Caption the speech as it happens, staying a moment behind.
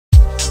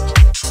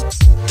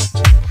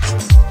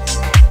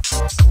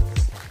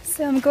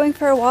So I'm going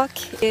for a walk.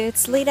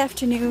 It's late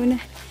afternoon.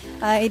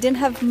 I didn't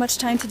have much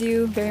time to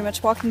do very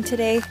much walking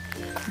today,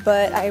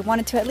 but I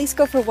wanted to at least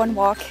go for one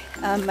walk.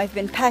 I've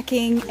been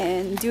packing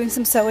and doing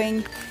some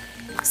sewing,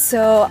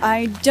 so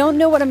I don't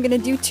know what I'm gonna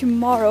do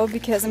tomorrow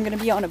because I'm gonna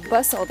be on a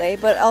bus all day,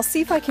 but I'll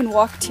see if I can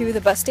walk to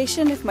the bus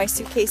station if my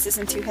suitcase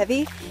isn't too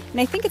heavy,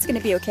 and I think it's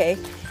gonna be okay.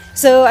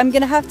 So I'm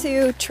gonna have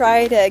to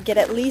try to get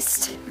at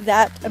least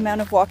that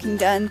amount of walking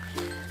done.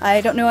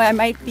 I don't know, I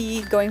might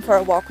be going for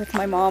a walk with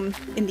my mom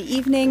in the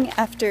evening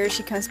after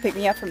she comes to pick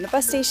me up from the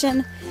bus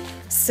station.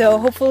 So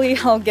hopefully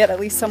I'll get at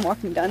least some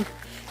walking done.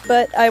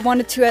 But I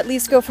wanted to at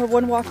least go for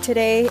one walk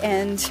today,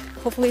 and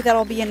hopefully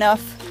that'll be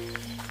enough,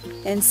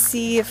 and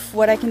see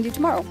what I can do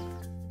tomorrow.